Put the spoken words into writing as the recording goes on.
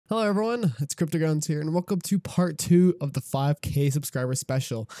Hello everyone, it's CryptoGrounds here and welcome to part 2 of the 5K subscriber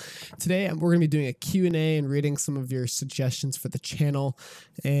special. Today we're going to be doing a Q&A and reading some of your suggestions for the channel,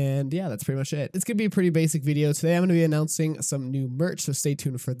 and yeah, that's pretty much it. It's going to be a pretty basic video. Today I'm going to be announcing some new merch, so stay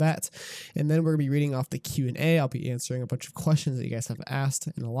tuned for that, and then we're going to be reading off the Q&A. I'll be answering a bunch of questions that you guys have asked,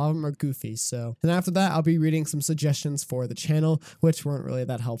 and a lot of them are goofy, so. And after that I'll be reading some suggestions for the channel, which weren't really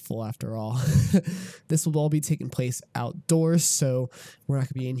that helpful after all. This will all be taking place outdoors, so we're not going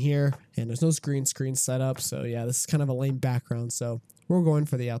to be in here, and there's no green screen set up, so yeah, this is kind of a lame background, so we're going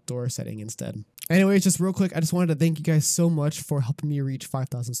for the outdoor setting instead. Anyways, just real quick, I just wanted to thank you guys so much for helping me reach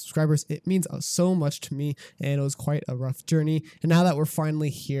 5,000 subscribers. It means so much to me, and it was quite a rough journey, and now that we're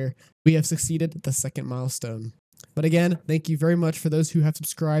finally here, we have succeeded at the second milestone. But again, thank you very much for those who have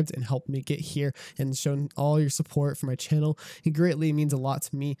subscribed and helped me get here and shown all your support for my channel. It greatly means a lot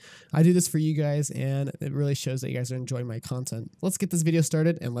to me. I do this for you guys, and it really shows that you guys are enjoying my content. Let's get this video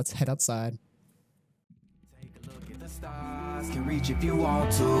started and let's head outside. Take a look at the stars, can reach if you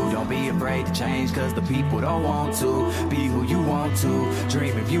want to. Don't be afraid to change, cause the people don't want to. Be who you want to,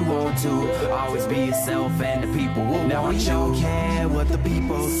 dream if you want to. Always be yourself and the people will want you. Don't care what the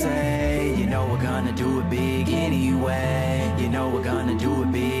people say. You know we're gonna do it big anyway. You know we're gonna do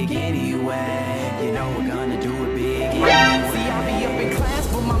it big anyway. You know we're gonna do it big anyway. See, I'll be up in class,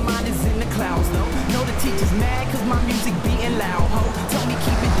 but my mind is in the clouds though. Know the teacher's mad cause my music beating loud. Ho, tell me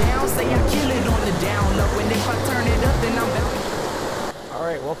keep it down, say I kill it on the down low. And if I turn it up, then I'm bound.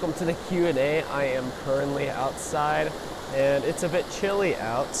 Alright, welcome to the Q&A. I am currently outside, and it's a bit chilly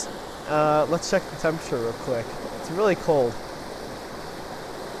out. Let's check the temperature real quick. It's really cold.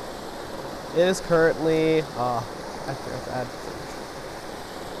 It is currently, I forgot to add.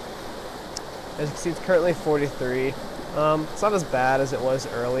 As you can see, it's currently 43. It's not as bad as it was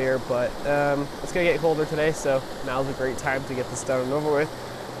earlier, but it's gonna get colder today, so now's a great time to get this done and over with.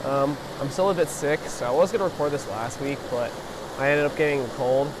 I'm still a bit sick, so I was gonna record this last week, but I ended up getting a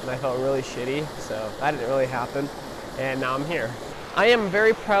cold and I felt really shitty, so that didn't really happen, and now I'm here. I am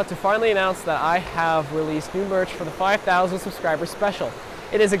very proud to finally announce that I have released new merch for the 5,000 subscriber special.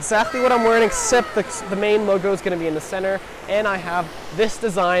 It is exactly what I'm wearing, except the main logo is going to be in the center, and I have this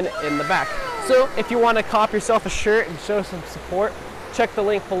design in the back. So if you want to cop yourself a shirt and show some support, check the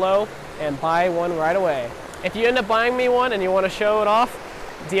link below and buy one right away. If you end up buying me one and you want to show it off,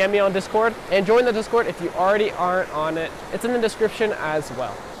 DM me on Discord, and join the Discord if you already aren't on it. It's in the description as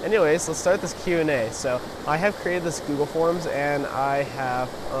well. Anyways, let's start this Q&A. So I have created this Google Forms, and I have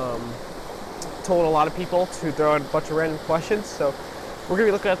told a lot of people to throw in a bunch of random questions. So we're going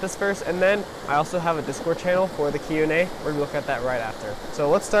to be looking at this first, and then I also have a Discord channel for the Q&A. We're going to look at that right after. So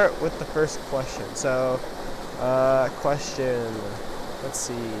let's start with the first question. So, let's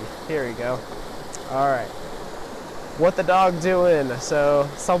see, here we go. Alright, what the dog doing? So,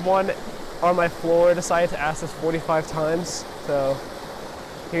 someone on my floor decided to ask this 45 times, so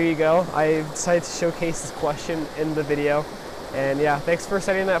here you go. I decided to showcase this question in the video. And yeah, thanks for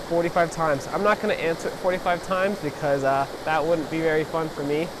sending that 45 times. I'm not going to answer it 45 times because that wouldn't be very fun for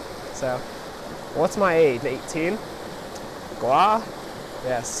me. So, what's my age? 18? Gua?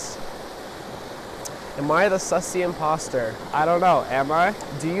 Yes. Am I the sussy imposter? I don't know. Am I?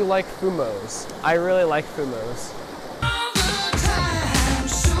 Do you like Fumos? I really like Fumos.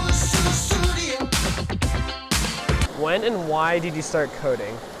 When and why did you start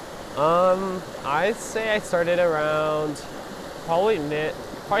coding? I'd say I started around probably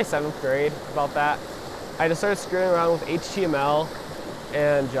 7th grade, about that. I just started screwing around with HTML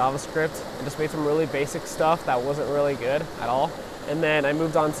and JavaScript and just made some really basic stuff that wasn't really good at all. And then I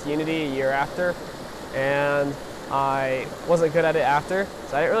moved on to Unity a year after, and I wasn't good at it after,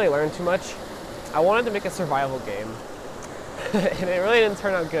 so I didn't really learn too much. I wanted to make a survival game, and it really didn't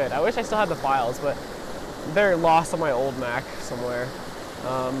turn out good. I wish I still had the files, but they're lost on my old Mac somewhere.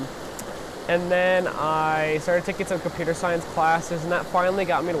 And then I started taking some computer science classes, and that finally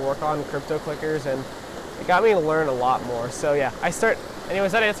got me to work on crypto clickers, and it got me to learn a lot more. So yeah,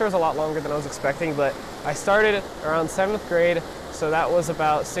 anyways, that answer was a lot longer than I was expecting, but I started around 7th grade, so that was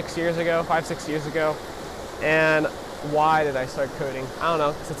about 6 years ago, 5-6 years ago. And why did I start coding? I don't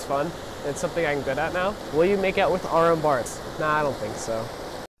know, because it's fun. It's something I'm good at now. Will you make out with RM Bartz? Nah, I don't think so.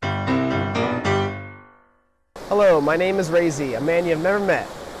 Hello, my name is Razy, a man you've never met.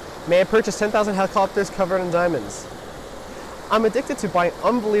 May I purchase 10,000 helicopters covered in diamonds? I'm addicted to buying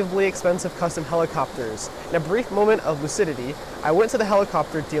unbelievably expensive custom helicopters. In a brief moment of lucidity, I went to the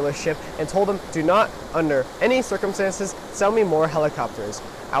helicopter dealership and told them, do not, under any circumstances, sell me more helicopters.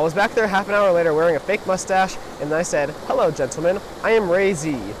 I was back there half an hour later wearing a fake mustache, and I said, hello gentlemen, I am Ray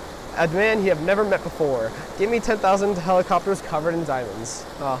Z. A man you have never met before. Give me 10,000 helicopters covered in diamonds.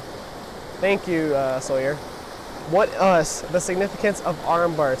 Oh, thank you, Sawyer. What is the significance of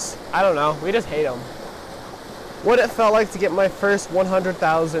arm barts? I don't know. We just hate them. What it felt like to get my first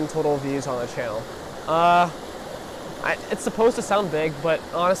 100,000 total views on the channel. It's supposed to sound big, but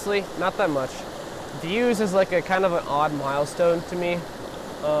honestly, not that much. Views is like a kind of an odd milestone to me.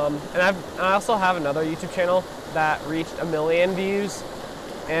 And I also have another YouTube channel that reached 1 million views,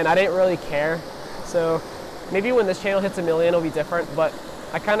 and I didn't really care. So maybe when this channel hits 1 million, it'll be different, but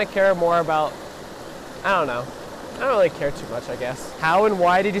I kind of care more about, I don't know. I don't really care too much, I guess. How and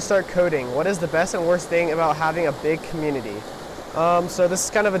why did you start coding? What is the best and worst thing about having a big community? So this is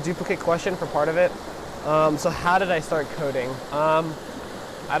kind of a duplicate question for part of it. So how did I start coding?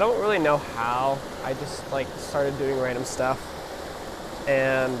 I don't really know how. I just like started doing random stuff.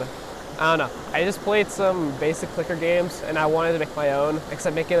 And I don't know. I just played some basic clicker games and I wanted to make my own,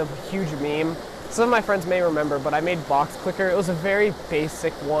 except making a huge meme. Some of my friends may remember, but I made Box Clicker. It was a very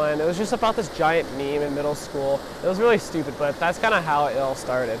basic one. It was just about this giant meme in middle school. It was really stupid, but that's kind of how it all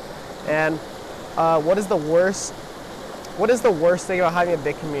started. And what is the worst thing about having a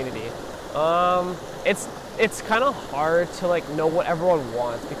big community? It's kind of hard to like know what everyone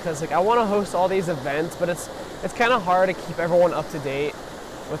wants, because like I want to host all these events, but it's kind of hard to keep everyone up to date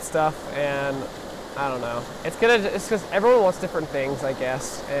with stuff, and I don't know. It's because everyone wants different things, I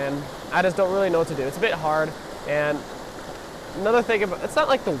guess, and I just don't really know what to do. It's a bit hard, and another thing about it's not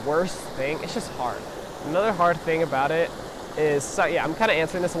like the worst thing. It's just hard. Another hard thing about it is, so yeah, I'm kind of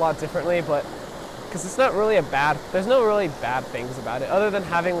answering this a lot differently, but because it's not really there's no really bad things about it, other than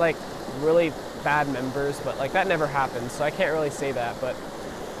having like really bad members, but like that never happens, so I can't really say that. But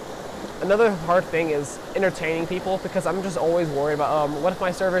another hard thing is entertaining people, because I'm just always worried about what if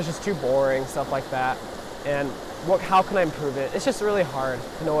my server is just too boring, stuff like that, and how can I improve it? It's just really hard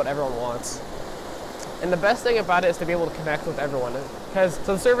to know what everyone wants. And the best thing about it is to be able to connect with everyone, because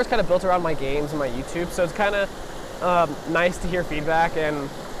so the server's kind of built around my games and my YouTube, so it's kind of nice to hear feedback and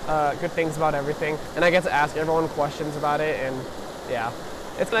good things about everything, and I get to ask everyone questions about it, and yeah,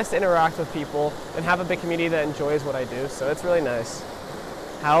 it's nice to interact with people and have a big community that enjoys what I do, so it's really nice.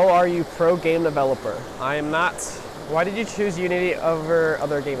 How are you pro game developer? I am not. Why did you choose Unity over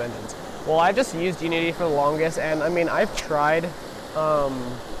other game engines? Well, I just used Unity for the longest, and I mean, I've tried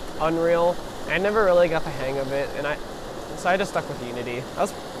Unreal. I never really got the hang of it, and so I just stuck with Unity. That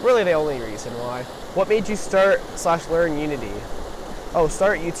was really the only reason why. What made you start/learn Unity? Oh,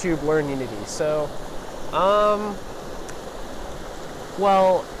 start YouTube, learn Unity. So,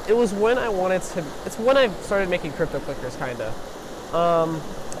 well, it was when it's when I started making crypto clickers, kinda.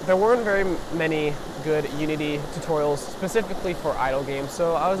 There weren't very many good Unity tutorials specifically for idle games,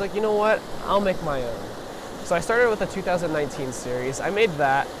 so I was like, you know what, I'll make my own. So I started with the 2019 series. I made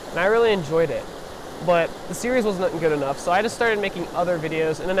that, and I really enjoyed it. But the series wasn't good enough, so I just started making other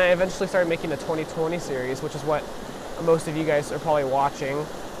videos, and then I eventually started making the 2020 series, which is what most of you guys are probably watching.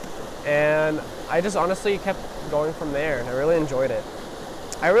 And I just honestly kept going from there, and I really enjoyed it.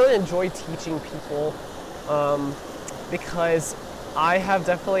 I really enjoy teaching people because I have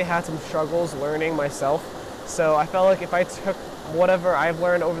definitely had some struggles learning myself. So I felt like if I took whatever I've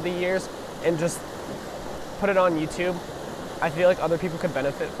learned over the years and just put it on YouTube, I feel like other people could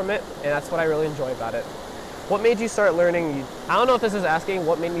benefit from it, and that's what I really enjoy about it. What made you start learning? I don't know if this is asking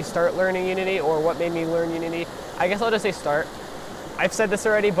what made me start learning Unity or what made me learn Unity. I guess I'll just say start. I've said this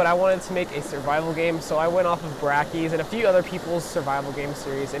already, but I wanted to make a survival game, so I went off of Bracky's and a few other people's survival game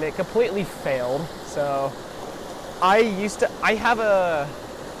series, and it completely failed. So I have a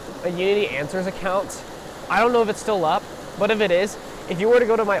Unity Answers account. I don't know if it's still up, but if it is, if you were to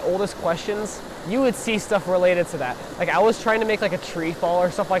go to my oldest questions, you would see stuff related to that. Like I was trying to make like a tree fall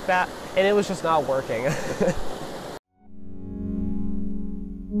or stuff like that, and it was just not working.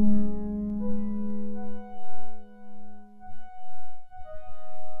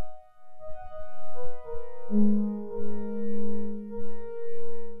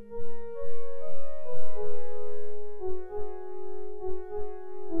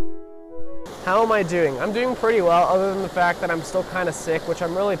 How am I doing? I'm doing pretty well, other than the fact that I'm still kind of sick, which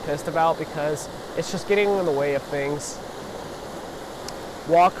I'm really pissed about because it's just getting in the way of things.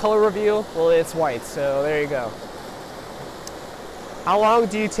 Wall color review? Well, it's white, so there you go. How long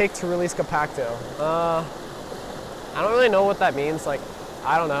do you take to release Compacto? I don't really know what that means. Like,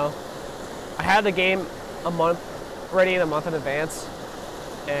 I don't know. I had the game ready a month in advance,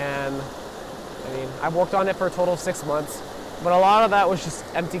 and I mean, I've worked on it for a total of 6 months, but a lot of that was just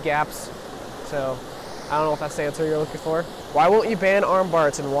empty gaps. So I don't know if that's the answer you're looking for. Why won't you ban arm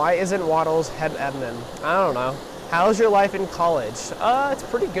barts, and why isn't Waddles head admin? I don't know. How's your life in college? It's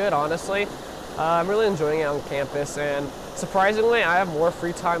pretty good, honestly. I'm really enjoying it on campus, and surprisingly, I have more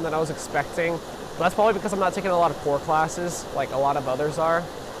free time than I was expecting. That's probably because I'm not taking a lot of core classes like a lot of others are.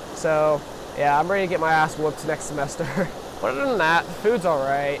 So, yeah, I'm ready to get my ass whooped next semester. But other than that, the food's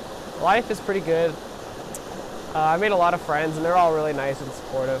alright. Life is pretty good. I made a lot of friends, and they're all really nice and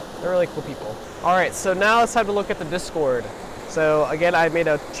supportive. They're really cool people. Alright, so now it's time to look at the Discord. So again, I made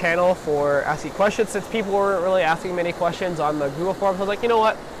a channel for asking questions since people weren't really asking many questions on the Google Forms. I was like, you know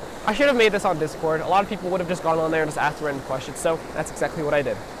what? I should have made this on Discord. A lot of people would have just gone on there and just asked random questions, so that's exactly what I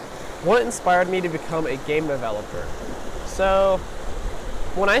did. What inspired me to become a game developer? So,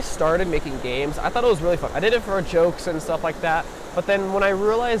 when I started making games, I thought it was really fun. I did it for jokes and stuff like that, but then when I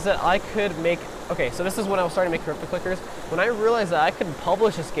realized that I could make, okay, so this is when I was starting to make Crypto Clickers, when I realized that I could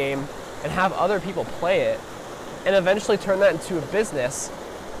publish this game and have other people play it, and eventually turn that into a business,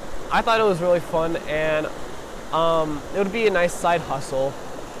 I thought it was really fun, and it would be a nice side hustle.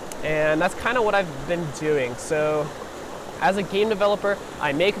 And that's kind of what I've been doing. So as a game developer,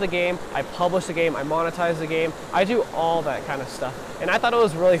 I make the game, I publish the game, I monetize the game, I do all that kind of stuff. And I thought it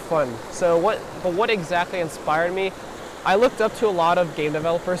was really fun. So what exactly inspired me? I looked up to a lot of game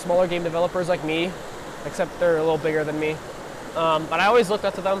developers, smaller game developers like me, except they're a little bigger than me. But I always looked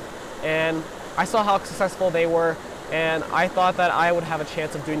up to them, and I saw how successful they were, and I thought that I would have a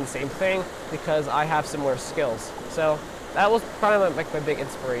chance of doing the same thing because I have similar skills. So that was probably like my big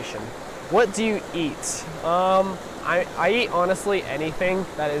inspiration. What do you eat? I eat honestly anything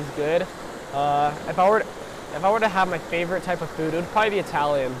that is good. If I were to have my favorite type of food, it would probably be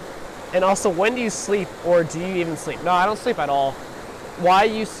Italian. And also, when do you sleep, or do you even sleep? No, I don't sleep at all. Why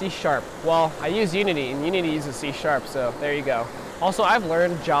use C#? Well, I use Unity, and Unity uses C#, so there you go. Also, I've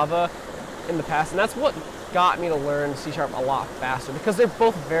learned Java in the past, and that's what got me to learn C# a lot faster, because they're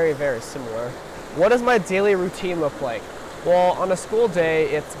both very, very similar. What does my daily routine look like? Well, on a school day,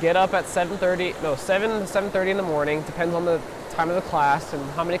 it's get up at 7 to 7:30 in the morning, depends on the time of the class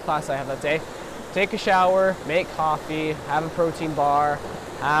and how many classes I have that day. Take a shower, make coffee, have a protein bar,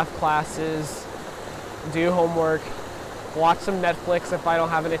 have classes, do homework, watch some Netflix if I don't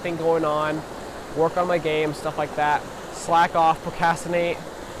have anything going on, work on my game, stuff like that, slack off, procrastinate,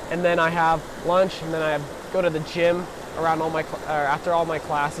 and then I have lunch, and then I go to the gym around after all my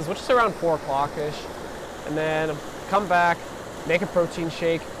classes, which is around 4 o'clock-ish, and then come back, make a protein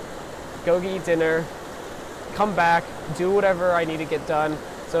shake, go eat dinner, come back, do whatever I need to get done.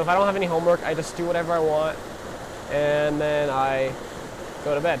 So if I don't have any homework, I just do whatever I want, and then I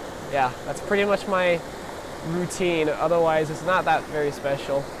go to bed. Yeah, that's pretty much my routine. Otherwise, it's not that very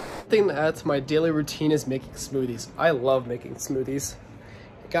special. One thing that's my daily routine is making smoothies. I love making smoothies.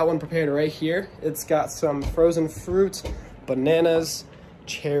 Got one prepared right here. It's got some frozen fruit, bananas,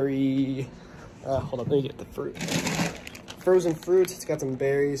 cherry, hold on, let me get the fruit. Frozen fruit, it's got some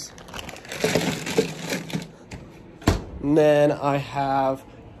berries. And then I have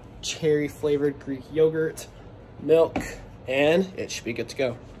cherry flavored Greek yogurt, milk, and it should be good to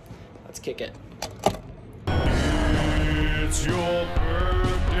go. Let's kick it. It's your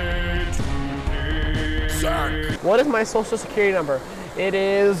birthday today. Suck. What is my social security number? It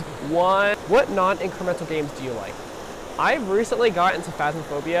is 1. What non-incremental games do you like? I've recently got into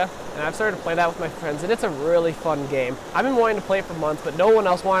Phasmophobia, and I've started to play that with my friends, and it's a really fun game. I've been wanting to play it for months, but no one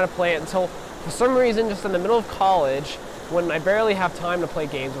else wanted to play it until, for some reason, just in the middle of college, when I barely have time to play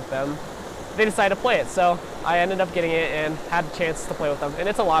games with them, they decided to play it. So I ended up getting it and had a chance to play with them, and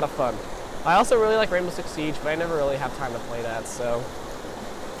it's a lot of fun. I also really like Rainbow Six Siege, but I never really have time to play that, so.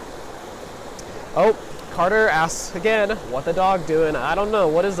 Oh, Carter asks again, what the dog doing? I don't know,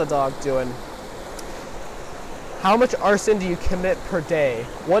 what is the dog doing? How much arson do you commit per day?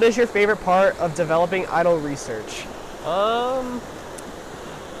 What is your favorite part of developing idle research?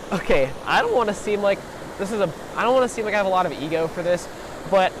 Okay, I don't want to seem like I don't want to seem like I have a lot of ego for this,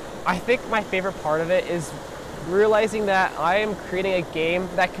 but I think my favorite part of it is realizing that I am creating a game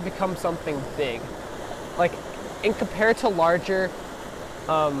that can become something big. Like, in compared to larger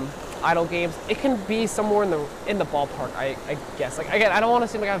idle games, it can be somewhere in the ballpark, I guess. Like, again, I don't want to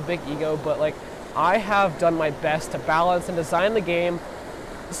seem like I have a big ego, but like, I have done my best to balance and design the game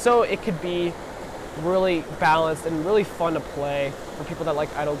so it could be really balanced and really fun to play for people that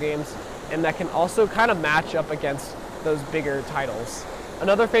like idle games, and that can also kind of match up against those bigger titles.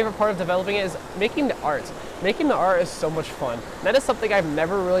 Another favorite part of developing it is making the art. Making the art is so much fun. That is something I've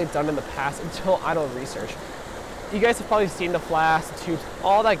never really done in the past until idle research. You guys have probably seen the Flash, the Tubes,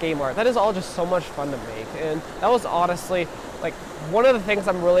 all that game art. That is all just so much fun to make, and that was honestly like one of the things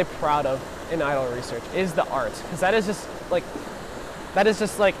I'm really proud of in idle research is the art, because that is just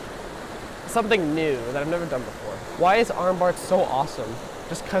like something new that I've never done before. Why is Armbart so awesome?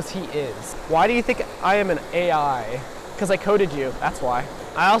 Just because he is. Why do you think I am an AI? Because I coded you, that's why.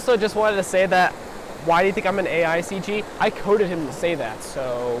 I also just wanted to say that, why do you think I'm an AI, CG? I coded him to say that,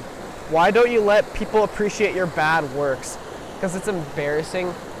 so why don't you let people appreciate your bad works? Because it's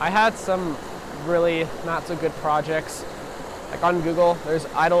embarrassing. I had some really not so good projects. Like on Google, there's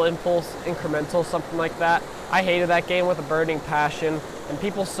Idle Impulse, Incremental, something like that. I hated that game with a burning passion, and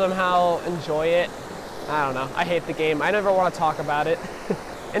people somehow enjoy it. I don't know, I hate the game. I never want to talk about it.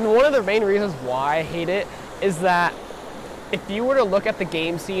 And one of the main reasons why I hate it is that if you were to look at the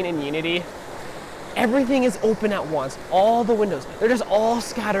game scene in Unity, everything is open at once. All the windows, they're just all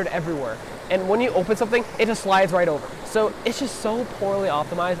scattered everywhere. And when you open something, it just slides right over. So it's just so poorly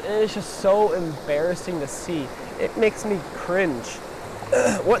optimized, and it's just so embarrassing to see. It makes me cringe.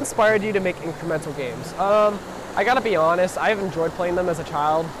 What inspired you to make incremental games? I gotta be honest, I've enjoyed playing them as a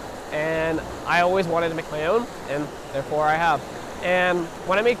child, and I always wanted to make my own, and therefore I have. And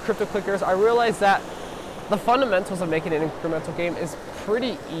when I made CryptoClickers, I realized that the fundamentals of making an incremental game is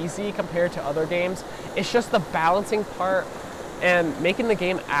pretty easy compared to other games. It's just the balancing part and making the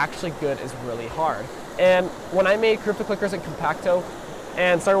game actually good is really hard. And when I made CryptoClickers and Compacto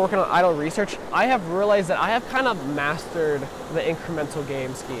and started working on Idle Research, I have realized that I have kind of mastered the incremental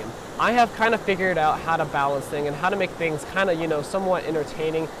game scheme. I have kind of figured out how to balance things and how to make things kind of, you know, somewhat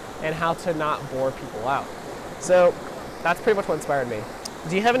entertaining and how to not bore people out. So that's pretty much what inspired me.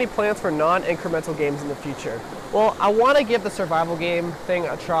 Do you have any plans for non-incremental games in the future? Well, I want to give the survival game thing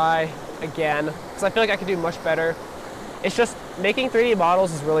a try again, because I feel like I could do much better. It's just making 3D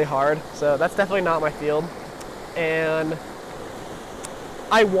models is really hard, so that's definitely not my field. And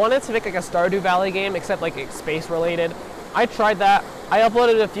I wanted to make like a Stardew Valley game, except like it's space related. I tried that. I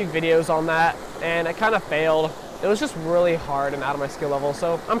uploaded a few videos on that, and it kind of failed. It was just really hard and out of my skill level,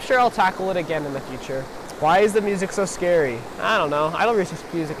 so I'm sure I'll tackle it again in the future. Why is the music so scary? I don't know. Idle Research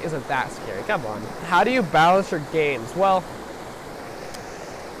music isn't that scary. Come on. How do you balance your games? Well,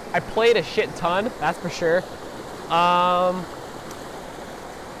 I played a shit ton, that's for sure. I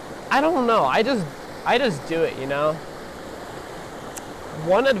don't know. I just do it, you know.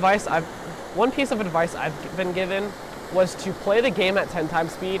 One piece of advice I've been given was to play the game at 10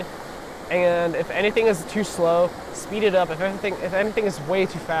 times speed, and if anything is too slow, speed it up. If anything is way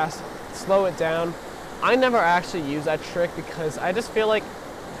too fast, slow it down. I never actually use that trick because I just feel like,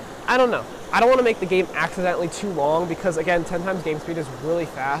 I don't know. I don't want to make the game accidentally too long because, again, 10 times game speed is really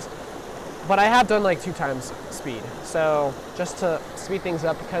fast. But I have done like 2 times speed. So just to speed things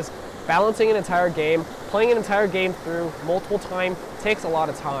up, because balancing an entire game, playing an entire game through multiple times takes a lot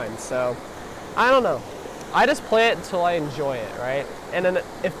of time. So I don't know. I just play it until I enjoy it, right? And then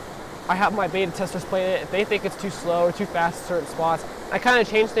if I have my beta testers play it, if they think it's too slow or too fast at certain spots, I kind of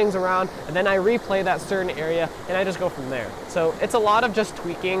change things around, and then I replay that certain area, and I just go from there. So it's a lot of just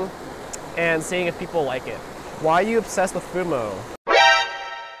tweaking and seeing if people like it. Why are you obsessed with Fumo?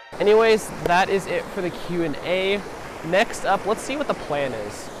 Anyways, that is it for the Q&A. Next up, let's see what the plan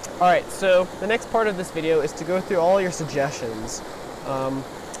is. Alright, so the next part of this video is to go through all your suggestions.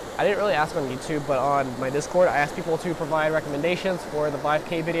 I didn't really ask on YouTube, but on my Discord, I asked people to provide recommendations for the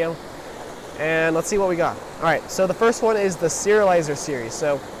 5K video. And let's see what we got. Alright, so the first one is the serializer series.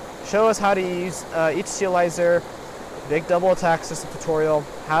 So show us how to use each serializer, big double attack system tutorial,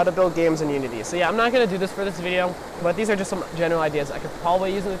 how to build games in Unity. So yeah, I'm not going to do this for this video, but these are just some general ideas I could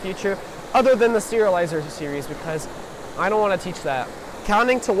probably use in the future, other than the serializer series, because I don't want to teach that.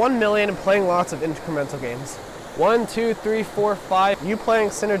 Counting to 1 million and playing lots of incremental games. 1, 2, 3, 4, 5. You playing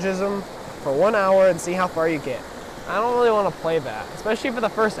Synergism for 1 hour and see how far you get. I don't really want to play that, especially for the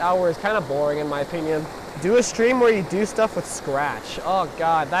first hour. It's kind of boring in my opinion. Do a stream where you do stuff with Scratch. Oh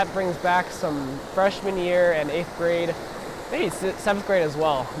god, that brings back some freshman year and 8th grade, maybe 7th grade as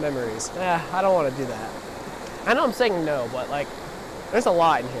well, memories. I don't want to do that. I know I'm saying no, but like, there's a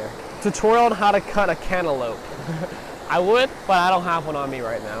lot in here. Tutorial on how to cut a cantaloupe. I would, but I don't have one on me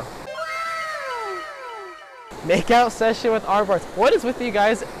right now. Make out session with Armbarts. What is with you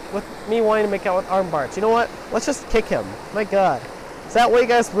guys with me wanting to make out with Armbarts? You know what? Let's just kick him. My god. Is that what you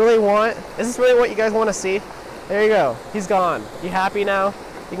guys really want? Is this really what you guys want to see? There you go. He's gone. You happy now?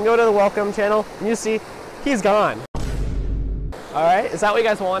 You can go to the welcome channel and you see he's gone. Alright, is that what you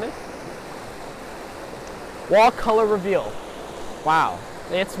guys wanted? Wall color reveal. Wow.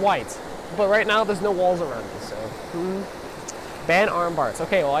 It's white. But right now there's no walls around me, so. Ban Armbarts.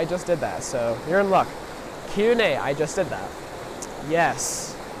 Okay, well I just did that, so you're in luck. QNA, I just did that.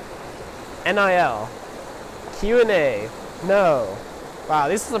 Yes. NIL. QNA. No. Wow,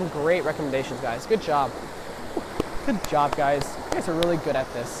 these are some great recommendations, guys. Good job. Good job, guys. You guys are really good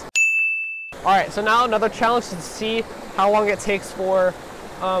at this. All right, so now another challenge to see how long it takes for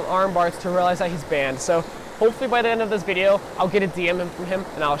arm bars to realize that he's banned. So hopefully by the end of this video, I'll get a DM from him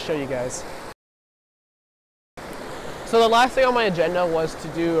and I'll show you guys. So the last thing on my agenda was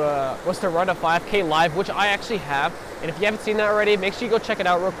to run a 5K live, which I actually have. And if you haven't seen that already, make sure you go check it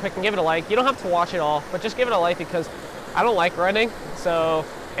out real quick and give it a like. You don't have to watch it all, but just give it a like because I don't like running. So,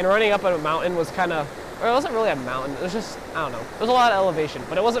 and running up a mountain was kind of, or it wasn't really a mountain. It was just, I don't know. There was a lot of elevation,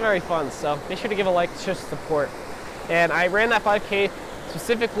 but it wasn't very fun. So make sure to give a like to show support. And I ran that 5K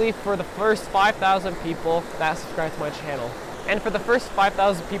specifically for the first 5,000 people that subscribe to my channel. And for the first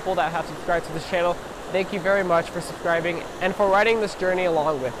 5,000 people that have subscribed to this channel, thank you very much for subscribing and for riding this journey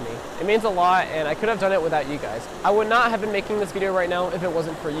along with me. It means a lot, and I could have done it without you guys. I would not have been making this video right now if it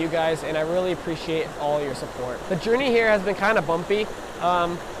wasn't for you guys, and I really appreciate all your support. The journey here has been kind of bumpy.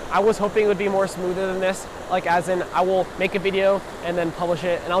 I was hoping it would be more smoother than this, like as in I will make a video and then publish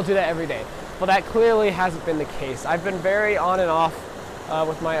it, and I'll do that every day. But that clearly hasn't been the case. I've been very on and off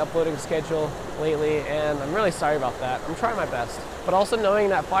with my uploading schedule lately, and I'm really sorry about that. I'm trying my best. But also knowing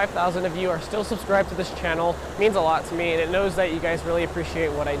that 5,000 of you are still subscribed to this channel means a lot to me, and it knows that you guys really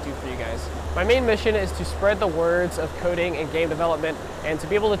appreciate what I do for you guys. My main mission is to spread the words of coding and game development and to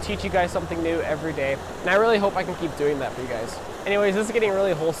be able to teach you guys something new every day. And I really hope I can keep doing that for you guys. Anyways, this is getting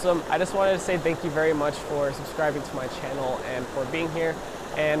really wholesome. I just wanted to say thank you very much for subscribing to my channel and for being here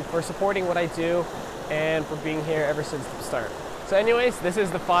and for supporting what I do and for being here ever since the start. So anyways, this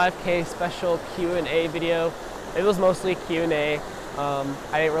is the 5K special Q&A video. It was mostly Q&A. I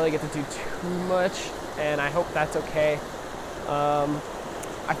didn't really get to do too much, and I hope that's okay.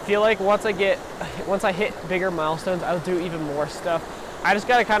 I feel like once I hit bigger milestones, I'll do even more stuff. I just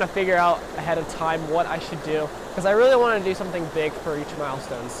gotta kind of figure out ahead of time what I should do, because I really want to do something big for each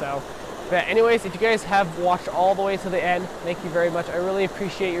milestone. So, but anyways, if you guys have watched all the way to the end, thank you very much. I really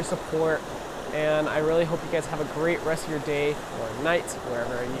appreciate your support. And I really hope you guys have a great rest of your day or night,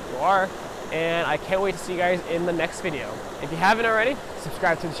 wherever you are. And I can't wait to see you guys in the next video. If you haven't already,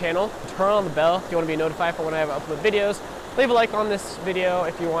 subscribe to the channel, turn on the bell if you want to be notified for when I have upload videos. Leave a like on this video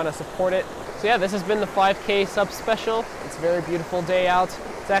if you want to support it. So yeah, this has been the 5K sub special. It's a very beautiful day out.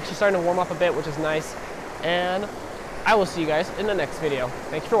 It's actually starting to warm up a bit, which is nice. And I will see you guys in the next video.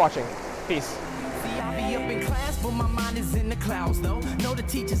 Thank you for watching. Peace. I be up in class, but my mind is in the clouds, though. Know the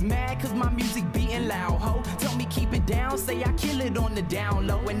teacher's mad, cause my music beating loud, ho. Tell me keep it down, say I kill it on the down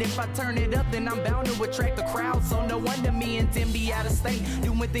low. And if I turn it up, then I'm bound to attract a crowd. So no wonder me and Tim be out of state,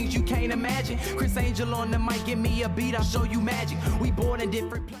 doing things you can't imagine. Chris Angel on the mic, give me a beat, I'll show you magic. We born in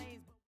different places.